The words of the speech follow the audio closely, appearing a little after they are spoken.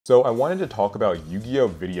So I wanted to talk about Yu-Gi-Oh!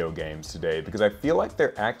 Video games today because I feel like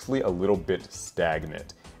they're actually a little bit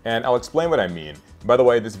stagnant. And I'll explain what I mean. By the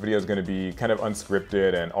way, this video is going to be kind of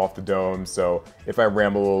unscripted and off the dome, so if I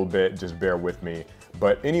ramble a little bit, just bear with me.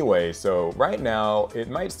 But anyway, so right now, it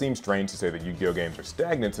might seem strange to say that Yu-Gi-Oh! Games are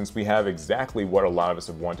stagnant since we have exactly what a lot of us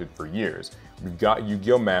have wanted for years. We've got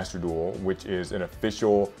Yu-Gi-Oh! Master Duel, which is an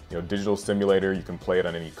official, digital simulator. You can play it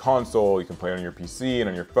on any console, you can play it on your PC and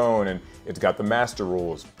on your phone, and it's got the master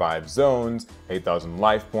rules, 5 zones, 8,000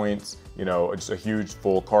 life points, just a huge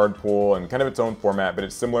full card pool and kind of its own format, but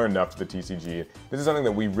it's similar enough to the TCG. This is something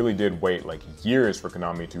that we really did wait like years for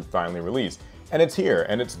Konami to finally release. And it's here,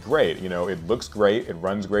 and it's great. It looks great, it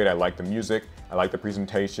runs great, I like the music, I like the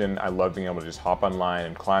presentation, I love being able to just hop online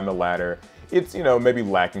and climb the ladder. It's, maybe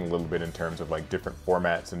lacking a little bit in terms of like different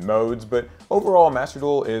formats and modes, but overall Master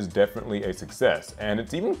Duel is definitely a success, and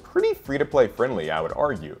it's even pretty free-to-play friendly, I would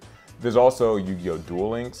argue. There's also Yu-Gi-Oh! Duel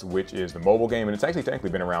Links, which is the mobile game, and it's actually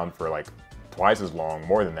technically been around for like twice as long,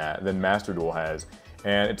 more than that, than Master Duel has.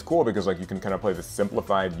 And it's cool because you can kind of play the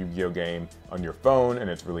simplified Yu-Gi-Oh! Game on your phone, and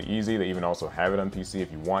it's really easy. They even also have it on PC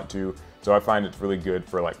if you want to. So I find it's really good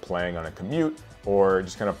for like playing on a commute or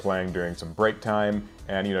just kind of playing during some break time.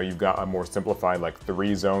 And you've got a more simplified like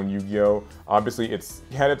 3-zone Yu-Gi-Oh! Obviously it's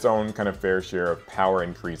had its own kind of fair share of power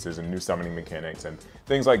increases and new summoning mechanics and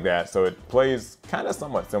things like that. So it plays kind of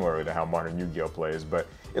somewhat similarly to how modern Yu-Gi-Oh! Plays, but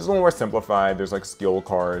it's a little more simplified. There's like skill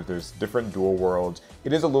cards, there's different dual worlds.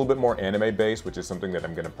 It is a little bit more anime based, which is something that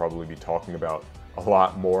I'm going to probably be talking about a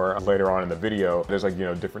lot more later on in the video. There's like,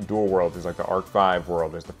 different dual worlds. There's like the Arc 5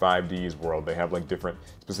 world, there's the 5Ds world. They have like different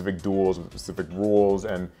specific duels with specific rules,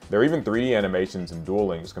 and there are even 3D animations in Duel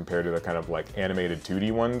Links compared to the kind of like animated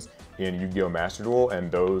 2D ones in Yu-Gi-Oh! Master Duel,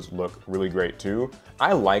 and those look really great too.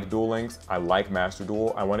 I like Duel Links, I like Master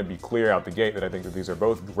Duel. I want to be clear out the gate that I think that these are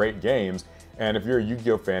both great games, and if you're a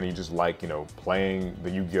Yu-Gi-Oh! Fan and you just like, playing the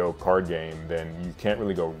Yu-Gi-Oh! Card game, then you can't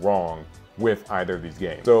really go wrong with either of these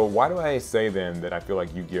games. So why do I say then that I feel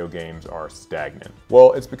like Yu-Gi-Oh! Games are stagnant?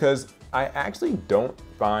 Well, it's because I actually don't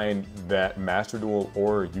find that Master Duel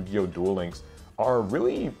or Yu-Gi-Oh! Duel Links are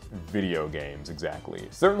really video games exactly.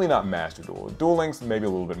 Certainly not Master Duel. Duel Links maybe a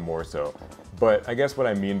little bit more so, but I guess what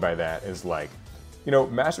I mean by that is like,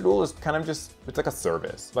 Master Duel is kind of just, it's like a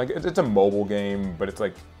service. Like it's a mobile game, but it's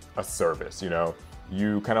like a service,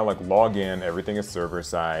 You kind of like log in, everything is server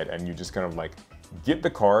side, and you just kind of like get the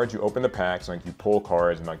cards, you open the packs, like you pull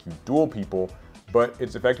cards and like you duel people, but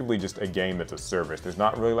it's effectively just a game that's a service. There's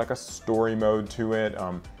not really like a story mode to it.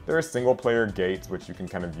 There are single player gates which you can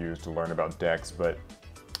kind of use to learn about decks, but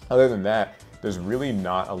other than that, there's really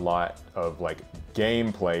not a lot of like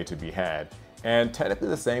gameplay to be had. And technically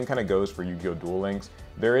the same kind of goes for Yu-Gi-Oh! Duel Links.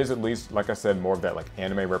 There is at least, like I said, more of that like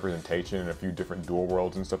anime representation and a few different dual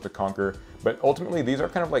worlds and stuff to conquer, but ultimately these are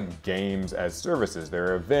kind of like games as services.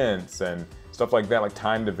 There are events and stuff like that, like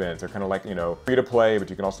timed events. They're kind of like, free to play,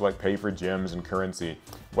 but you can also like pay for gems and currency.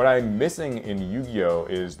 What I'm missing in Yu-Gi-Oh!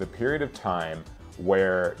 Is the period of time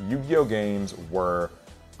where Yu-Gi-Oh! Games were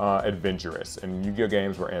adventurous and Yu-Gi-Oh!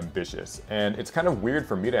 Games were ambitious. And it's kind of weird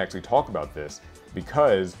for me to actually talk about this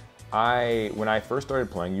because when I first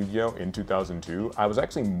started playing Yu-Gi-Oh! In 2002, I was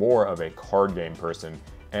actually more of a card game person.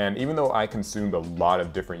 And even though I consumed a lot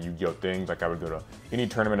of different Yu-Gi-Oh! Things, like I would go to any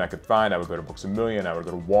tournament I could find, I would go to Books A Million, I would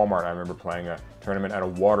go to Walmart. I remember playing a tournament at a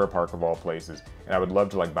water park of all places. And I would love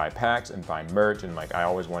to like buy packs and find merch, and like I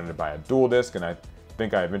always wanted to buy a dual disc, and I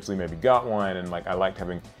think I eventually maybe got one, and like I liked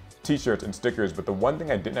having t-shirts and stickers, but the one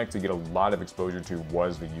thing I didn't actually get a lot of exposure to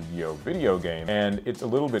was the Yu-Gi-Oh! Video game, and it's a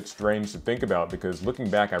little bit strange to think about because looking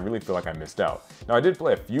back, I really feel like I missed out. Now, I did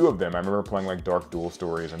play a few of them. I remember playing like Dark Duel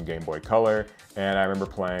Stories on Game Boy Color, and I remember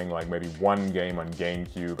playing like maybe one game on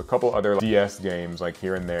GameCube, a couple other like, DS games like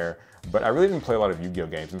here and there, but I really didn't play a lot of Yu-Gi-Oh!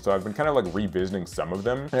 Games, and so I've been kind of like revisiting some of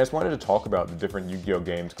them, and I just wanted to talk about the different Yu-Gi-Oh!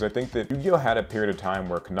 Games because I think that Yu-Gi-Oh! Had a period of time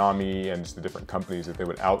where Konami and just the different companies that they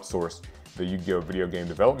would outsource the Yu-Gi-Oh! Video game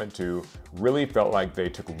development to really felt like they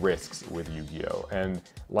took risks with Yu-Gi-Oh! And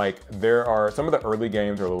like there are some of the early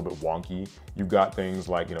games are a little bit wonky. You've got things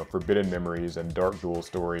like, Forbidden Memories and Dark Duel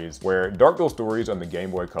Stories, where Dark Duel Stories on the Game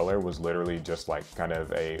Boy Color was literally just like kind of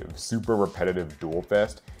a super repetitive duel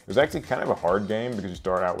fest. It was actually kind of a hard game because you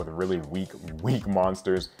start out with really weak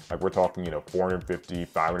monsters. Like we're talking, 450,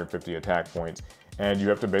 550 attack points. And you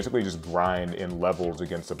have to basically just grind in levels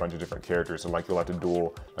against a bunch of different characters. So like you'll have to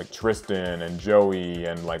duel like Tristan and Joey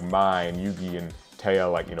and like Mai and Yugi and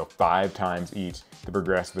Taya like, 5 times each to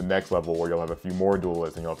progress to the next level where you'll have a few more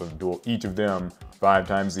duelists and you'll have to duel each of them 5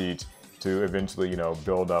 times each to eventually,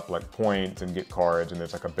 build up like points and get cards. And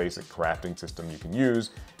there's like a basic crafting system you can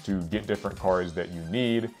use to get different cards that you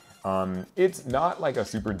need. It's not like a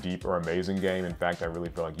super deep or amazing game. In fact, I really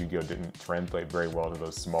feel like Yu-Gi-Oh! Didn't translate very well to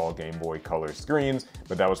those small Game Boy Color screens,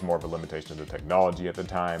 but that was more of a limitation of the technology at the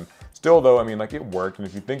time. Still though, I mean, like, it worked, and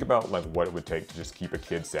if you think about like what it would take to just keep a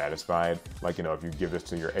kid satisfied, like, you know, if you give this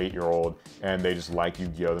to your 8-year-old and they just like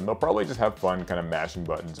Yu-Gi-Oh!, then they'll probably just have fun kind of mashing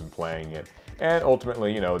buttons and playing it. And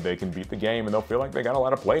ultimately, you know, they can beat the game and they'll feel like they got a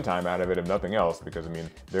lot of playtime out of it, if nothing else, because, I mean,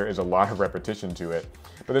 there is a lot of repetition to it.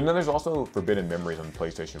 But then there's also Forbidden Memories on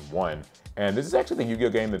PlayStation 1. And this is actually the Yu-Gi-Oh!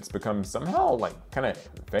 Game that's become somehow, like, kind of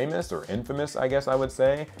famous or infamous, I guess I would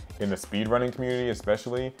say, in the speedrunning community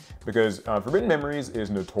especially, because Forbidden Memories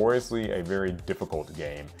is notoriously a very difficult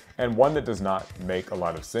game, and one that does not make a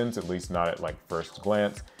lot of sense, at least not at, like, first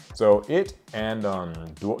glance. So it and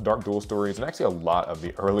Dark Duel Stories, and actually a lot of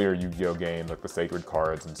the earlier Yu-Gi-Oh! Games, like the Sacred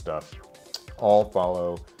Cards and stuff, all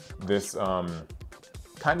follow this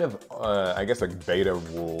kind of, I guess, like beta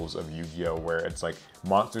rules of Yu-Gi-Oh! Where it's like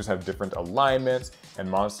monsters have different alignments,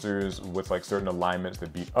 and monsters with like certain alignments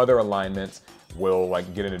that beat other alignments will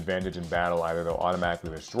like get an advantage in battle. Either they'll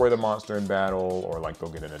automatically destroy the monster in battle, or like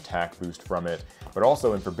they'll get an attack boost from it. But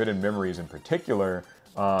also in Forbidden Memories in particular,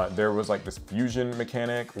 there was like this fusion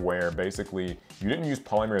mechanic where basically you didn't use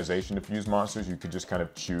polymerization to fuse monsters. You could just kind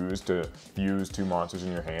of choose to fuse 2 monsters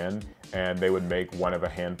in your hand, and they would make one of a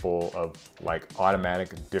handful of like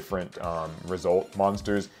automatic different result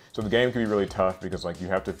monsters. So the game can be really tough because like you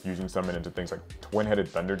have to fusion summon into things like Twin-Headed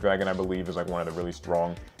Thunder Dragon, I believe, is like one of the really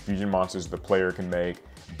strong fusion monsters the player can make.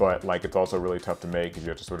 But like it's also really tough to make because you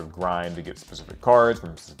have to sort of grind to get specific cards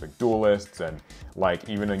from specific duelists, and like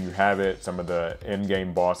even though you have it, some of the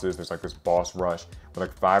in-game bosses, there's like this boss rush with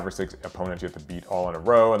like 5 or 6 opponents you have to beat all in a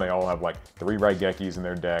row, and they all have like 3 Raigekis in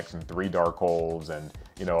their decks and 3 Dark Holes, and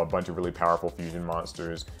you know, a bunch of really powerful fusion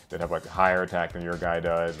monsters that have like higher attack than your guy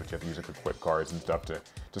does, which you have to use like equip cards and stuff to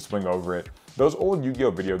swing over it. Those old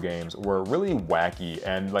Yu-Gi-Oh! Video games were really wacky,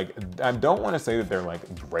 and like I don't want to say that they're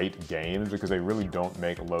like great games because they really don't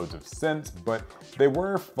make loads of sense, but they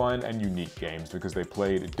were fun and unique games because they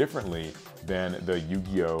played differently than the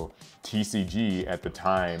Yu-Gi-Oh! TCG at the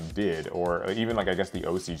time did, or even like I guess the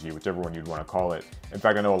OCG, whichever one you'd want to call it. In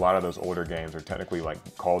fact, I know a lot of those older games are technically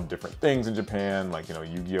like called different things in Japan, like, you know,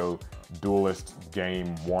 Yu-Gi-Oh! Duelist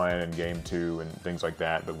Game 1 and Game 2 and things like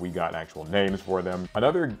that, but we got actual names for them.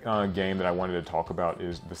 Another game that I wanted to talk about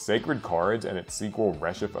is the Sacred Cards and its sequel,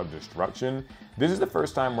 Reshift of Destruction. This is the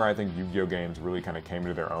first time where I think Yu-Gi-Oh! Games really kind of came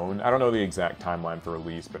into their own. I don't know the exact timeline for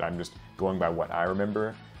release, but I'm just going by what I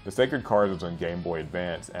remember. The Sacred Cards was on Game Boy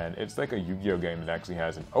Advance, and it's like a Yu-Gi-Oh! Game that actually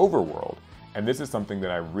has an overworld. And this is something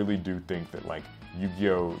that I really do think that like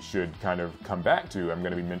Yu-Gi-Oh! Should kind of come back to. I'm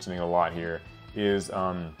going to be mentioning a lot here, is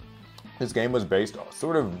this game was based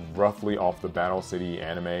sort of roughly off the Battle City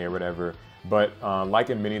anime or whatever, but like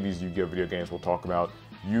in many of these Yu-Gi-Oh! Video games we'll talk about,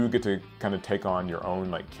 you get to kind of take on your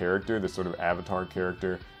own like character, this sort of avatar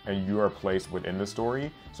character, and you are placed within the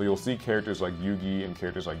story. So you'll see characters like Yugi and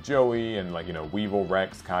characters like Joey and like, you know, Weevil,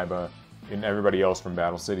 Rex, Kaiba, and everybody else from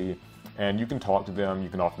Battle City. And you can talk to them, you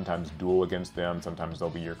can oftentimes duel against them, sometimes they'll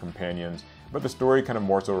be your companions, but the story kind of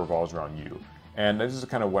more so revolves around you. And this is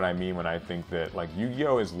kind of what I mean when I think that like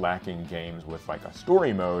Yu-Gi-Oh! Is lacking games with like a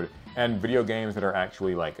story mode and video games that are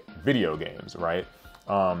actually like video games, right?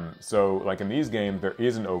 So like in these games, there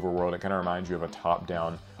is an overworld. It kind of reminds you of a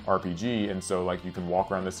top-down RPG, and so like you can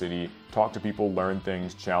walk around the city, talk to people, learn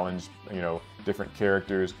things, challenge, you know, different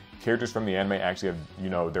characters. Characters from the anime actually have, you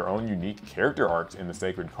know, their own unique character arcs in the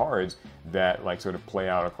Sacred Cards that like sort of play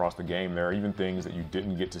out across the game. There are even things that you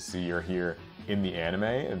didn't get to see or hear in the anime,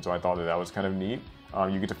 and so I thought that that was kind of neat.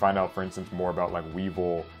 You get to find out, for instance, more about like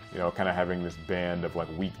Weevil, you know, kind of having this band of like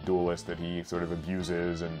weak duelists that he sort of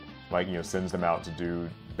abuses and like, you know, sends them out to do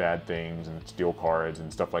bad things and steal cards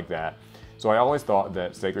and stuff like that. So I always thought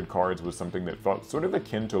that Sacred Cards was something that felt sort of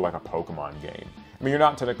akin to like a Pokemon game. I mean, you're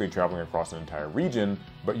not technically traveling across an entire region,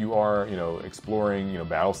 but you are, you know, exploring, you know,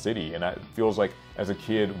 Battle City, and that feels like, as a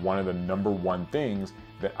kid, one of the #1 things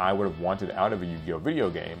that I would have wanted out of a Yu-Gi-Oh! Video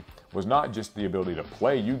game was not just the ability to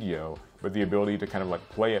play Yu-Gi-Oh!, but the ability to kind of like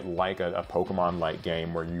play it like a Pokemon-like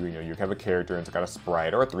game where you know, you have a character and it's got a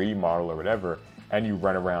sprite or a 3D model or whatever, and you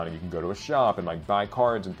run around and you can go to a shop and like buy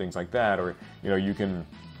cards and things like that, or, you know, you can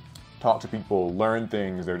talk to people, learn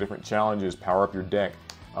things, there are different challenges, power up your deck.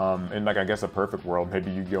 In like, I guess a perfect world, maybe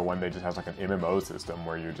Yu-Gi-Oh! One day just has like an MMO system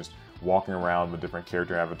where you're just walking around with different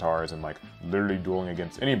character avatars and like literally dueling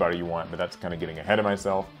against anybody you want, but that's kind of getting ahead of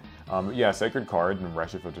myself. Yeah, Sacred Cards and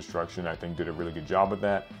Reshift of Destruction, I think, did a really good job with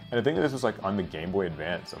that. And I think that this was like on the Game Boy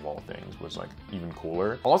Advance of all things, was like even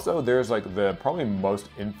cooler. Also, there's like the probably most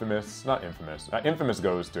infamous, not infamous, infamous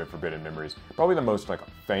goes to Forbidden Memories, probably the most like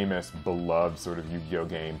famous, beloved sort of Yu-Gi-Oh!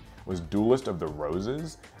 Game was Duelist of the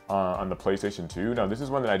Roses on the PlayStation 2. Now, this is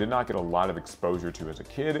one that I did not get a lot of exposure to as a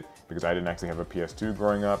kid because I didn't actually have a PS2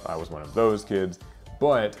 growing up. I was one of those kids.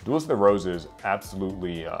 But Duelist of the Roses,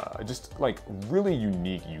 absolutely just like really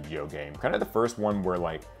unique Yu-Gi-Oh game. Kind of the first one where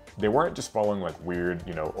like they weren't just following like weird,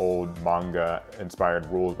 you know, old manga inspired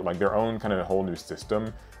rules, but like their own kind of whole new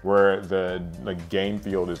system where the like game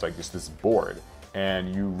field is like just this board.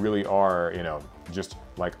 And you really are, you know, just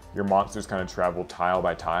like your monsters kind of travel tile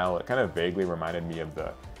by tile. It kind of vaguely reminded me of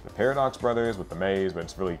the Paradox Brothers with the maze, but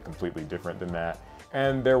it's really completely different than that.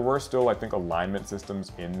 And there were still, I think, alignment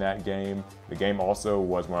systems in that game. The game also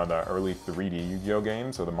was one of the early 3D Yu-Gi-Oh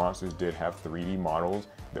games, so the monsters did have 3D models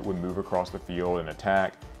that would move across the field and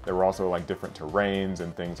attack. There were also like different terrains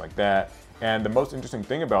and things like that. And the most interesting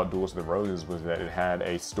thing about Duelist of the Roses was that it had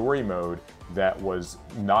a story mode that was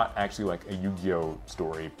not actually like a Yu-Gi-Oh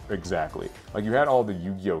story exactly. Like you had all the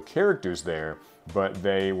Yu-Gi-Oh characters there, but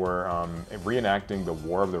they were reenacting the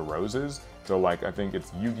War of the Roses. So like I think it's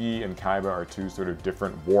Yugi and Kaiba are two sort of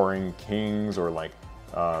different warring kings or like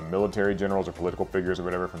military generals or political figures or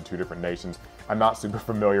whatever from two different nations. I'm not super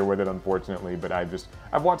familiar with it, unfortunately, but I've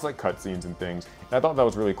watched like cutscenes and things. And I thought that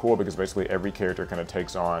was really cool because basically every character kind of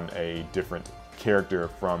takes on a different character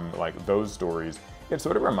from like those stories. It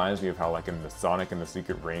sort of reminds me of how like in the Sonic and the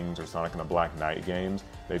Secret Rings or Sonic and the Black Knight games,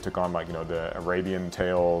 they took on like, you know, the Arabian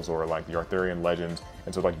Tales or like the Arthurian Legends.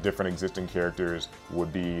 And so like different existing characters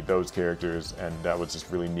would be those characters, and that was just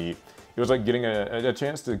really neat. It was like getting a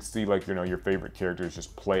chance to see like, you know, your favorite characters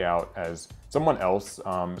just play out as someone else,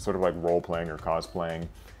 sort of like role-playing or cosplaying.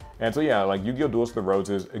 And so yeah, like Yu-Gi-Oh! Duelist of the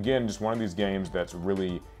Roses, again, just one of these games that's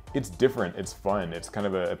really, it's different, it's fun, it's kind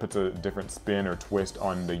of it puts a different spin or twist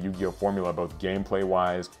on the Yu-Gi-Oh! Formula, both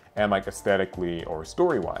gameplay-wise and like aesthetically or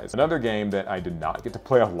story-wise. Another game that I did not get to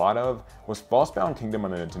play a lot of was Falsebound Kingdom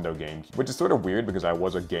on the Nintendo GameCube, which is sort of weird because I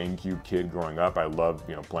was a GameCube kid growing up. I loved,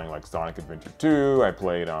 you know, playing like Sonic Adventure 2, I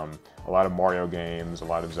played a lot of Mario games, a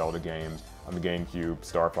lot of Zelda games on the GameCube,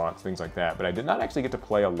 Star Fox, things like that, but I did not actually get to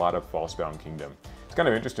play a lot of Falsebound Kingdom. It's kind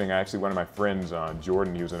of interesting. Actually, one of my friends,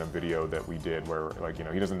 Jordan, he was in a video that we did where, like, you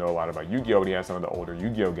know, he doesn't know a lot about Yu-Gi-Oh, but he has some of the older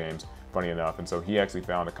Yu-Gi-Oh games, funny enough, and so he actually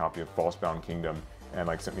found a copy of Falsebound Kingdom and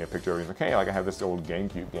like sent me a picture of it. He's like, hey, like I have this old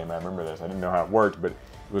GameCube game, I remember this. I didn't know how it worked, but it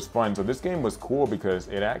was fun. So this game was cool because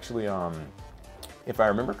it actually, if I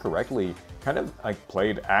remember correctly, kind of like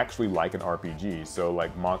played actually like an RPG. So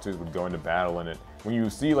like monsters would go into battle, and when you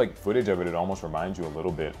see like footage of it, it almost reminds you a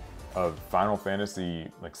little bit of Final Fantasy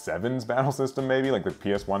like 7's battle system, maybe like the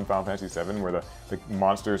PS1 Final Fantasy 7, where the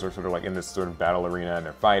monsters are sort of like in this sort of battle arena and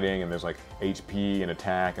they're fighting, and there's like HP and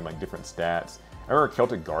attack and like different stats. I remember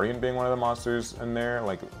Celtic Guardian being one of the monsters in there,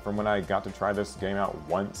 like from when I got to try this game out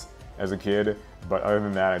once as a kid, but other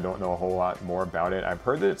than that, I don't know a whole lot more about it. I've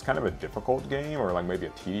heard that it's kind of a difficult game, or like maybe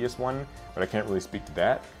a tedious one, but I can't really speak to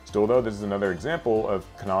that. Still though, this is another example of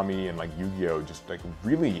Konami and like Yu-Gi-Oh! Just like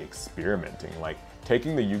really experimenting, like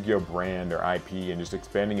taking the Yu-Gi-Oh! Brand or IP and just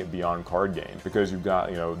expanding it beyond card games. Because you've got,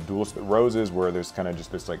 you know, Duelist of the Roses, where there's kind of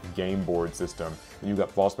just this like game board system. And you've got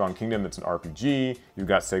Falsebound Kingdom that's an RPG. You've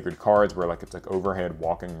got Sacred Cards, where like it's like overhead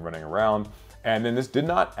walking and running around. And then this did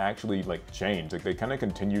not actually like change, like they kind of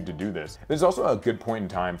continued to do this. There's also a good point in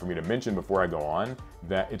time for me to mention before I go on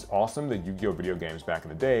that it's awesome that Yu-Gi-Oh! Video games back in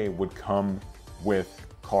the day would come with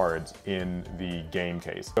cards in the game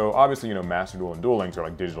case. So obviously, you know, Master Duel and Duel Links are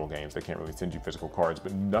like digital games. They can't really send you physical cards,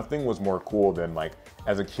 but nothing was more cool than like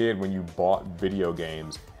as a kid when you bought video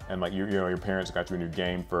games and like you know, your parents got you a new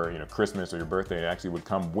game for, you know, Christmas or your birthday. It actually would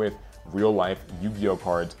come with real life Yu-Gi-Oh!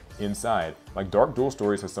 Cards inside. Like Dark Duel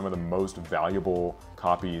Stories has some of the most valuable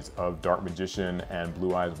copies of Dark Magician and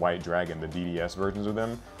Blue Eyes White Dragon, the DDS versions of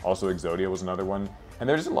them. Also Exodia was another one. And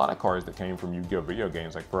there's a lot of cards that came from Yu-Gi-Oh! Video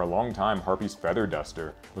games. Like for a long time, Harpy's Feather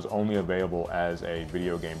Duster was only available as a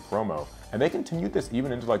video game promo. And they continued this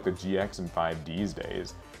even into like the GX and 5Ds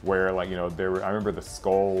days, where like, you know, I remember the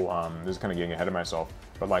Skull, this is kind of getting ahead of myself,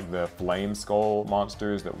 but like the Flame Skull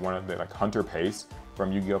monsters that like Hunter Pace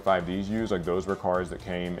from Yu-Gi-Oh! 5Ds used, like those were cards that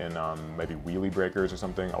came in maybe Wheelie Breakers or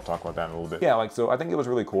something. I'll talk about that in a little bit. Yeah, like, so I think it was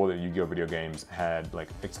really cool that Yu-Gi-Oh! Video games had like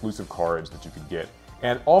exclusive cards that you could get.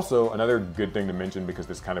 And also, another good thing to mention, because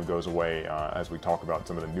this kind of goes away as we talk about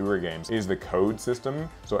some of the newer games, is the code system.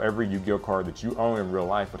 So every Yu-Gi-Oh! Card that you own in real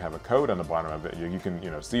life would have a code on the bottom of it. You can, you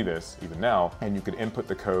know, see this even now, and you could input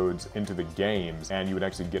the codes into the games, and you would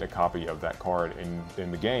actually get a copy of that card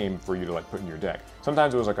in the game for you to like put in your deck.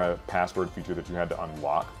 Sometimes it was like a password feature that you had to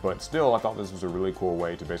unlock, but still, I thought this was a really cool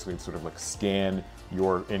way to basically sort of like scan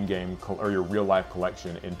your in-game or your real-life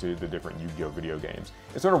collection into the different Yu-Gi-Oh! Video games.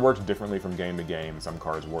 It sort of works differently from game to game. some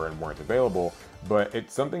cards were and weren't available, but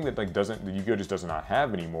it's something that like the Yu-Gi-Oh just does not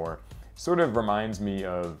have anymore. Sort of reminds me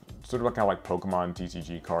of sort of like how like Pokemon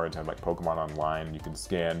TCG cards have like Pokemon Online. You can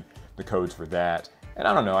scan the codes for that. And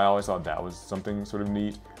I don't know, I always thought that was something sort of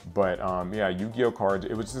neat. But yeah, Yu-Gi-Oh cards,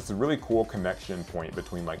 it was just a really cool connection point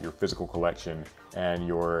between like your physical collection and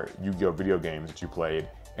your Yu-Gi-Oh video games that you played.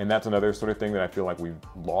 And that's another sort of thing that I feel like we've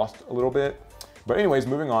lost a little bit. But anyways,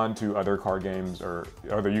 moving on to other card games or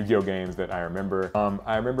other Yu-Gi-Oh games that I remember.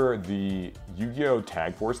 I remember the Yu-Gi-Oh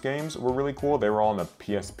Tag Force games were really cool. They were all on the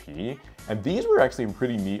PSP. And these were actually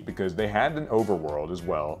pretty neat because they had an overworld as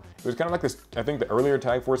well. It was kind of like this, I think the earlier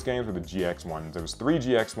Tag Force games were the GX ones. There was 3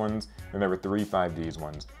 GX ones, and there were 3 5Ds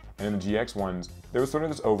ones. And in the GX ones, there was sort of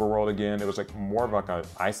this overworld again. It was like more of like an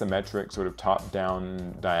isometric, sort of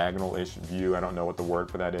top-down, diagonal-ish view. I don't know what the word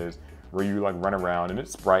for that is, where you like run around, and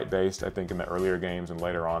it's sprite-based, I think, in the earlier games, and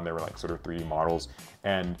later on they were like sort of 3D models.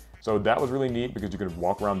 And so that was really neat because you could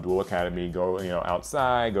walk around Duel Academy, go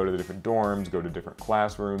outside, go to the different dorms, go to different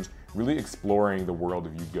classrooms, really exploring the world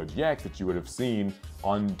of Yu-Gi-Oh! GX that you would have seen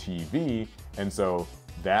on TV. And so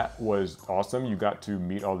that was awesome. You got to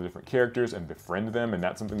meet all the different characters and befriend them, and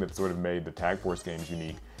that's something that sort of made the Tag Force games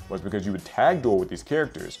unique, was because you would tag duel with these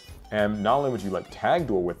characters. And not only would you like tag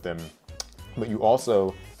duel with them, but you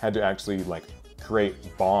also had to actually like create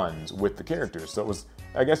bonds with the characters. So it was,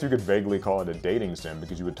 I guess you could vaguely call it a dating sim,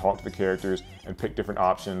 because you would talk to the characters and pick different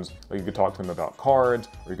options. Like you could talk to them about cards,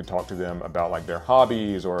 or you could talk to them about like their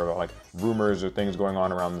hobbies, or about like rumors or things going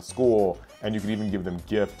on around the school. And you could even give them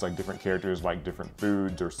gifts, like different characters like different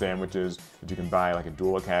foods or sandwiches that you can buy like at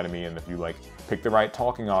Duel Academy. And if you like pick the right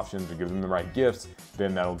talking options or give them the right gifts,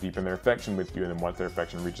 then that'll deepen their affection with you. And then once their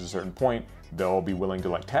affection reaches a certain point, they'll be willing to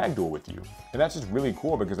like tag duel with you. And that's just really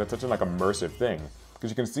cool because that's such a like immersive thing. Because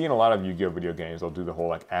you can see in a lot of Yu-Gi-Oh video games, they'll do the whole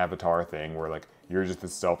like avatar thing where like you're just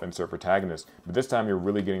this self-insert protagonist. But this time you're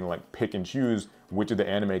really getting to like pick and choose which of the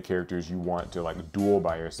anime characters you want to like duel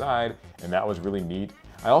by your side. And that was really neat.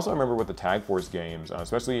 I also remember with the Tag Force games,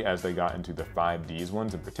 especially as they got into the 5Ds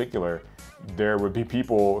ones in particular, there would be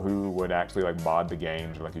people who would actually like mod the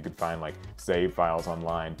games, or like you could find like save files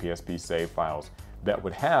online, PSP save files that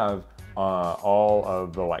would have all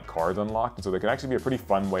of the like cards unlocked. And so they could actually be a pretty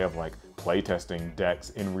fun way of like playtesting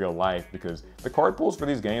decks in real life, because the card pools for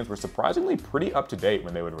these games were surprisingly pretty up to date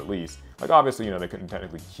when they would release. Like obviously, they couldn't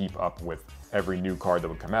technically keep up with every new card that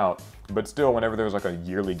would come out, but still whenever there was like a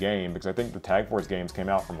yearly game, because I think the Tag Force games came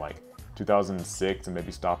out from like 2006 and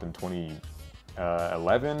maybe stopped in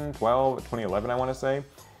 2011 I want to say.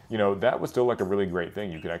 That was still like a really great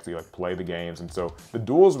thing. You could actually like play the games. And so the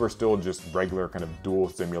duels were still just regular kind of duel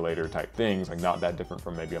simulator type things, like not that different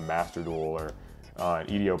from maybe a Master Duel or an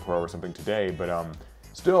EDO Pro or something today. But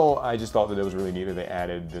still, I just thought that it was really neat that they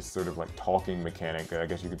added this sort of like talking mechanic, I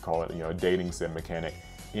guess you could call it, a dating sim mechanic,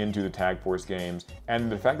 into the Tag Force games.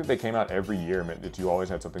 And the fact that they came out every year meant that you always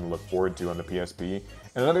had something to look forward to on the PSP.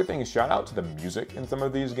 And another thing is, shout out to the music in some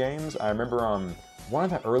of these games. I remember one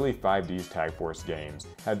of the early 5Ds Tag Force games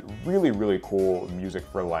had really, really cool music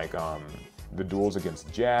for like the duels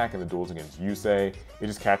against Jack and the duels against Yusei. It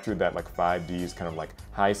just captured that like 5Ds kind of like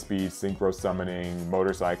high-speed synchro summoning,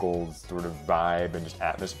 motorcycles sort of vibe and just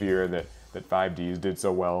atmosphere that 5Ds did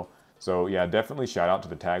so well. So yeah, definitely shout out to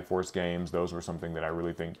the Tag Force games. Those were something that I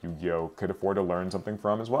really think Yu-Gi-Oh could afford to learn something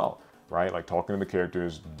from as well, right? Like talking to the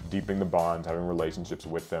characters, deepening the bonds, having relationships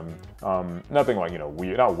with them. Nothing like,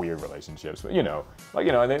 weird, not weird relationships, but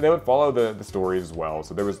and they would follow the stories as well.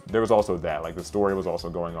 So there was also that, like the story was also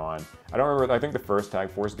going on. I don't remember, I think the first Tag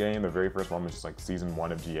Force game, the very first one was just like season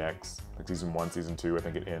 1 of GX, like season 1, season 2, I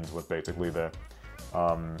think it ends with basically the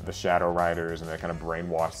Shadow Riders, and they kind of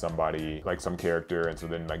brainwash somebody, like some character, and so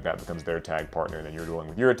then like that becomes their tag partner, and then you're dueling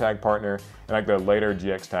with your tag partner. And like the later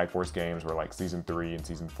GX Tag Force games were like season 3 and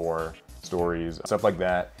season 4 stories, stuff like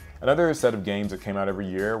that. Another set of games that came out every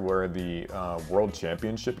year were the World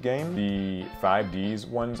Championship game. The 5Ds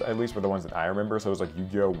ones, at least, were the ones that I remember. So it was like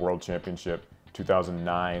Yu-Gi-Oh! World Championship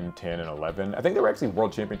 2009, 10, and 11. I think there were actually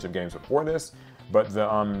World Championship games before this, but the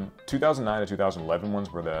 2009 to 2011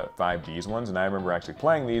 ones were the 5Ds ones, and I remember actually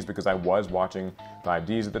playing these because I was watching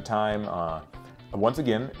 5Ds at the time. Once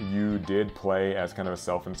again, you did play as kind of a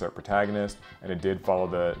self-insert protagonist, and it did follow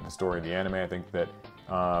the story of the anime. I think that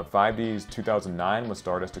 5Ds 2009 was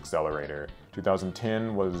Stardust Accelerator,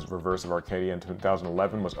 2010 was Reverse of Arcadia, and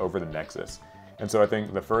 2011 was Over the Nexus. And so I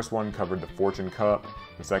think the first one covered the Fortune Cup,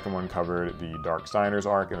 the second one covered the Dark Steiners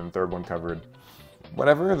arc, and then the third one covered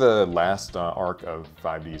whatever the last arc of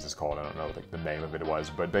 5Ds is called. I don't know the name of it was,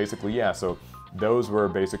 but basically, yeah, so those were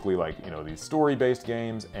basically like, you know, these story-based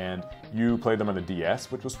games, and you played them on the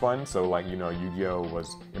DS, which was fun. So like, you know, Yu-Gi-Oh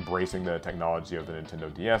was embracing the technology of the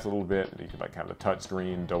Nintendo DS a little bit. You could like have the touch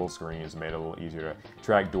screen, double screens, made it a little easier to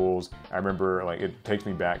track duels. I remember like it takes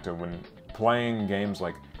me back to when playing games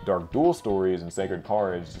like Dark Duel Stories and Sacred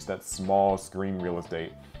Cards, just that small screen real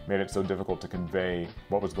estate made it so difficult to convey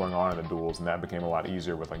what was going on in the duels, and that became a lot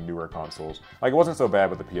easier with like newer consoles. Like it wasn't so bad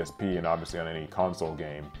with the PSP and obviously on any console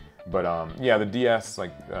game, but yeah, the DS,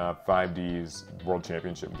 like 5D's World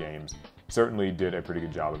Championship games certainly did a pretty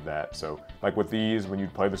good job of that. So like with these, when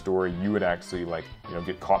you'd play the story, you would actually like, you know,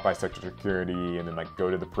 get caught by sector security and then like go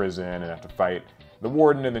to the prison and have to fight the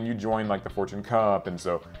warden, and then you join like the Fortune Cup. And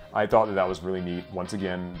so I thought that that was really neat. Once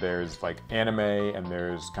again, there's like anime and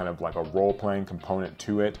there's kind of like a role-playing component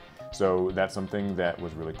to it. So that's something that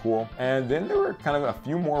was really cool. And then there were kind of a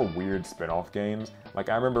few more weird spin-off games. Like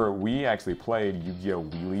I remember we actually played Yu-Gi-Oh!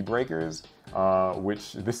 Wheelie Breakers,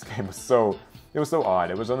 which this game was so, it was so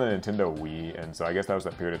odd. It was on the Nintendo Wii, and so I guess that was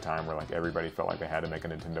that period of time where like everybody felt like they had to make a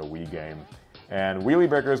Nintendo Wii game. And Wheelie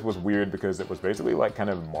Breakers was weird because it was basically like kind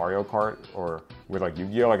of Mario Kart, or with like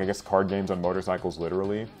Yu-Gi-Oh! Like I guess card games on motorcycles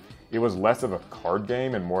literally. It was less of a card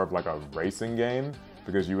game and more of like a racing game,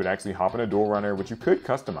 because you would actually hop in a duel runner, which you could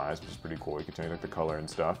customize, which is pretty cool. You could change like the color and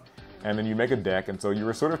stuff. And then you make a deck, and so you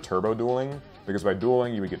were sort of turbo dueling, because by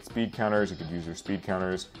dueling you would get speed counters. You could use your speed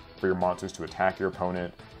counters for your monsters to attack your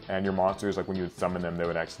opponent. And your monsters, like when you would summon them, they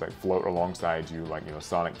would actually like float alongside you, like, you know,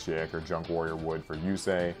 Sonic Chick or Junk Warrior would for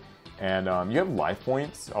Yusei. And you have life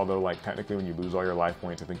points, although like technically when you lose all your life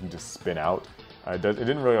points, I think you just spin out. It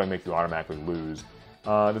didn't really like make you automatically lose.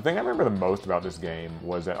 The thing I remember the most about this game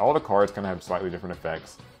was that all the cards kind of have slightly different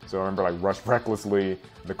effects. So I remember like Rush Recklessly,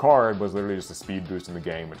 the card was literally just a speed boost in the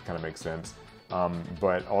game, which kind of makes sense.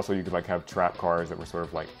 But also you could like have trap cards that were sort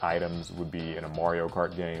of like items would be in a Mario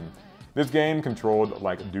Kart game. This game controlled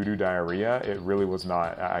like doo-doo diarrhea. It really was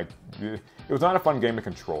not, it was not a fun game to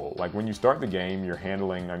control. Like when you start the game, your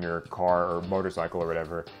handling on your car or motorcycle or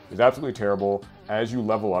whatever is absolutely terrible. As you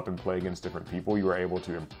level up and play against different people, you are able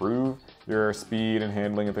to improve your speed and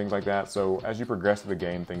handling and things like that. So as you progress through the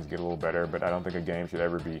game, things get a little better, but I don't think a game should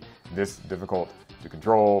ever be this difficult to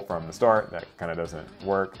control from the start. That kind of doesn't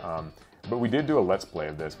work. But we did do a Let's Play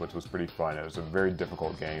of this, which was pretty fun. It was a very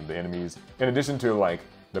difficult game. The enemies, in addition to like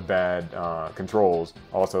the bad controls,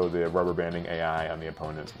 also the rubber banding AI on the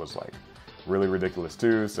opponents was like really ridiculous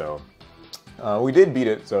too. So we did beat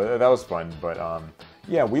it, so that was fun. But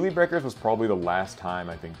yeah, Wheelie Breakers was probably the last time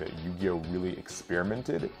I think that Yu-Gi-Oh! Really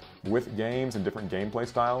experimented with games and different gameplay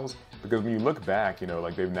styles. Because when you look back, you know,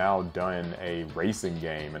 like they've now done a racing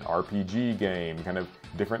game, an RPG game, kind of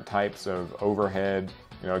different types of overhead,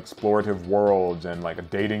 you know, explorative worlds and like a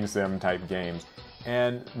dating sim type games.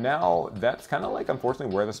 And now that's kind of like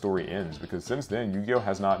unfortunately where the story ends, because since then Yu-Gi-Oh!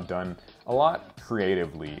 Has not done a lot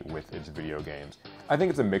creatively with its video games. I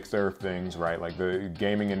think it's a mixture of things, right? Like the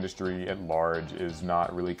gaming industry at large is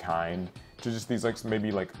not really kind to just these like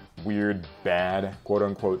maybe like weird, bad, quote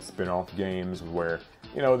unquote spin-off games where,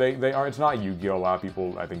 you know, they are, it's not Yu-Gi-Oh! A lot of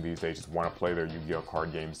people I think these days just want to play their Yu-Gi-Oh!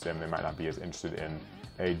 Card game sim. They might not be as interested in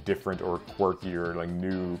a different or quirky or like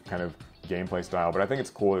new kind of gameplay style, but I think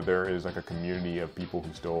it's cool that there is like a community of people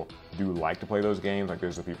who still do like to play those games. Like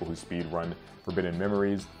there's the people who speed run Forbidden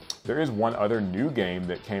Memories. There is one other new game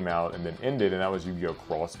that came out and then ended, and that was Yu-Gi-Oh!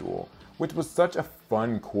 Cross Duel, which was such a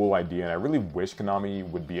fun, cool idea, and I really wish Konami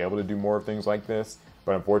would be able to do more of things like this.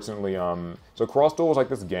 But unfortunately, so Cross Duel was like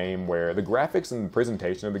this game where the graphics and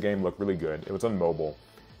presentation of the game looked really good. It was on mobile.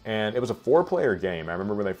 And it was a 4-player game. I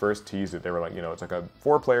remember when they first teased it, they were like, you know, it's like a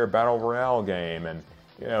 4-player battle royale game, and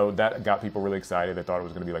you know, that got people really excited. They thought it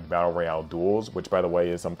was going to be like battle royale duels, which by the way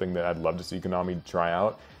is something that I'd love to see Konami try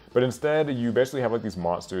out. But instead, you basically have like these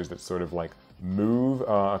monsters that sort of like move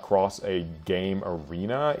across a game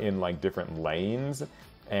arena in like different lanes.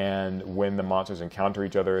 And when the monsters encounter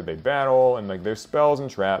each other, they battle, and like there's spells and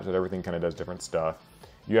traps and everything kind of does different stuff.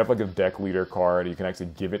 You have like a deck leader card. You can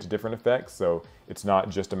actually give it to different effects. So it's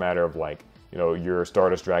not just a matter of like, you know, your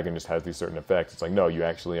Stardust Dragon just has these certain effects. It's like, no, you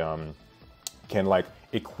actually can like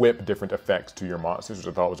equip different effects to your monsters, which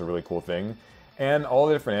I thought was a really cool thing. And all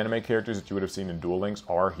the different anime characters that you would have seen in Duel Links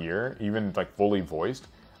are here, even like fully voiced.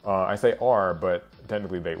 I say are, but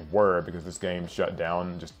technically they were, because this game shut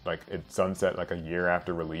down, just like it sunset like a year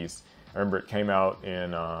after release. I remember it came out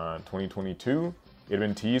in 2022. It had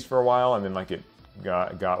been teased for a while, and then like it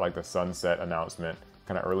got like the sunset announcement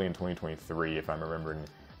kind of early in 2023, if I'm remembering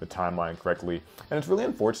the timeline correctly. And it's really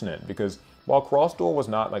unfortunate because while Cross Duel was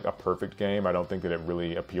not like a perfect game, I don't think that it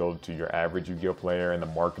really appealed to your average Yu-Gi-Oh! Player, and the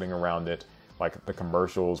marketing around it, like the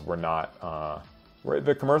commercials were not where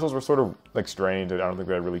the commercials were sort of like strange. I don't think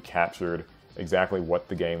they really captured exactly what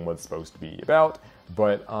the game was supposed to be about.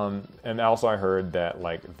 But and also I heard that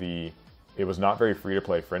like it was not very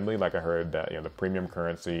free-to-play friendly. Like I heard that, you know, the premium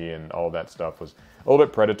currency and all that stuff was a little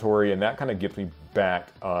bit predatory, and that kind of gets me back,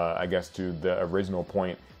 I guess, to the original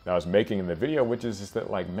point that I was making in the video, which is just that,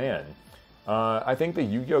 like, man, I think the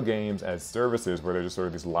Yu-Gi-Oh games as services, where they're just sort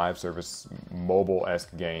of these live service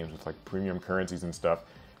mobile-esque games with like premium currencies and stuff,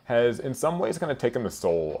 has in some ways kind of taken the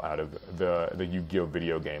soul out of the Yu-Gi-Oh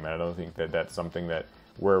video game. And I don't think that that's something that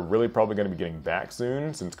we're really probably going to be getting back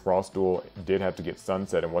soon, since Cross Duel did have to get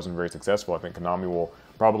sunset and wasn't very successful. I think Konami will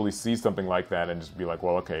probably see something like that and just be like,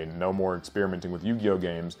 well, okay, no more experimenting with Yu-Gi-Oh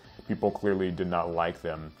games. People clearly did not like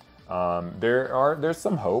them. There's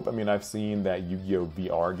some hope. I mean, I've seen that Yu-Gi-Oh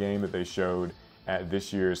VR game that they showed at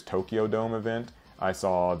this year's Tokyo Dome event. I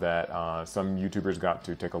saw that some YouTubers got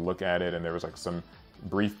to take a look at it, and there was like some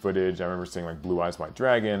brief footage. I remember seeing like Blue Eyes White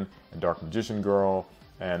Dragon and Dark Magician Girl,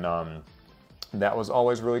 and that was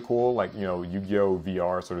always really cool. Like, you know, Yu-Gi-Oh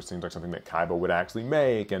VR sort of seems like something that Kaiba would actually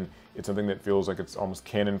make, and it's something that feels like it's almost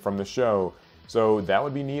canon from the show. So that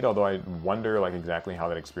would be neat, although I wonder like exactly how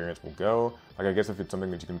that experience will go. Like, I guess if it's something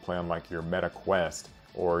that you can play on like your Meta Quest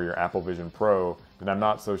or your Apple Vision Pro, then I'm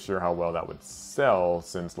not so sure how well that would sell,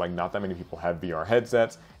 since like not that many people have VR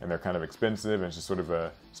headsets and they're kind of expensive, and it's just sort of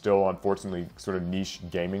a still unfortunately sort of niche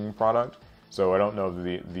gaming product. So I don't know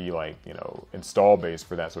if the like, you know, install base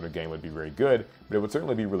for that sort of game would be very good, but it would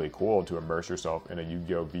certainly be really cool to immerse yourself in a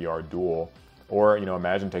Yu-Gi-Oh VR duel. Or, you know,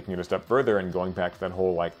 imagine taking it a step further and going back to that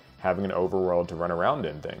whole like having an overworld to run around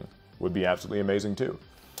in thing would be absolutely amazing too.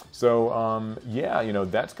 So yeah, you know,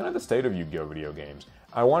 that's kind of the state of Yu-Gi-Oh video games.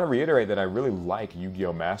 I want to reiterate that I really like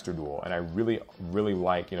Yu-Gi-Oh Master Duel, and I really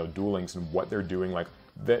like, you know, Duel Links and what they're doing. Like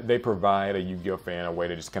they provide a Yu-Gi-Oh fan a way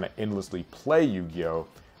to just kind of endlessly play Yu-Gi-Oh.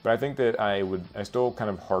 But I think that I still kind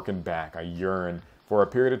of harken back, I yearn for a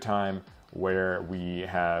period of time where we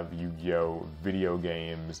have Yu-Gi-Oh video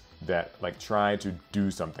games that like try to do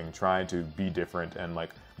something, try to be different and like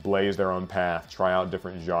blaze their own path, try out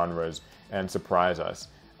different genres and surprise us.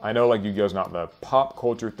 I know like Yu-Gi-Oh's not the pop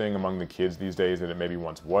culture thing among the kids these days that it maybe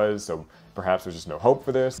once was, so perhaps there's just no hope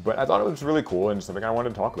for this, but I thought it was really cool and something I wanted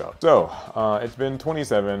to talk about. So, it's been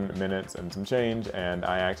 27 minutes and some change, and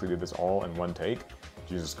I actually did this all in one take.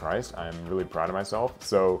 Jesus Christ, I'm really proud of myself.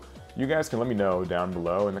 So you guys can let me know down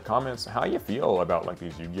below in the comments how you feel about like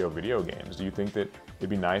these Yu-Gi-Oh video games. Do you think that it'd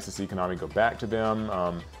be nice to see Konami go back to them?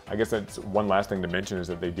 I guess that's one last thing to mention, is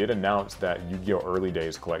that they did announce that Yu-Gi-Oh Early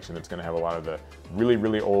Days collection that's going to have a lot of the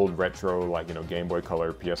really old retro, like, you know, Game Boy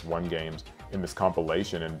Color, PS1 games in this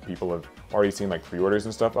compilation, and people have already seen like pre-orders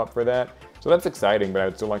and stuff up for that. So that's exciting, but I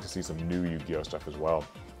would still like to see some new Yu-Gi-Oh stuff as well.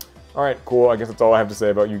 Alright, cool. I guess that's all I have to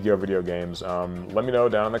say about Yu-Gi-Oh video games. Let me know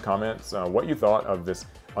down in the comments what you thought of this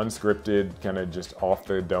unscripted, kind of just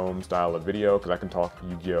off-the-dome style of video, because I can talk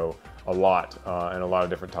Yu-Gi-Oh a lot and a lot of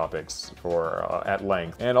different topics for at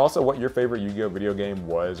length. And also what your favorite Yu-Gi-Oh video game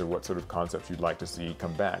was, or what sort of concepts you'd like to see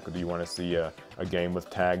come back. Do you want to see a game with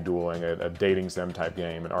tag dueling, a dating sim type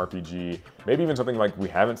game, an RPG, maybe even something like we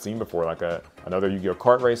haven't seen before, like another Yu-Gi-Oh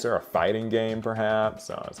kart racer, a fighting game perhaps,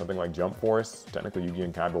 something like Jump Force. Technically Yu-Gi-Oh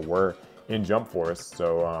and Kaiba were in Jump Force,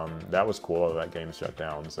 so that was cool that game shut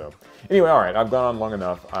down. So anyway, alright, I've gone on long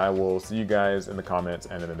enough. I will see you guys in the comments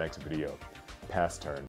and in the next video. Pass turn.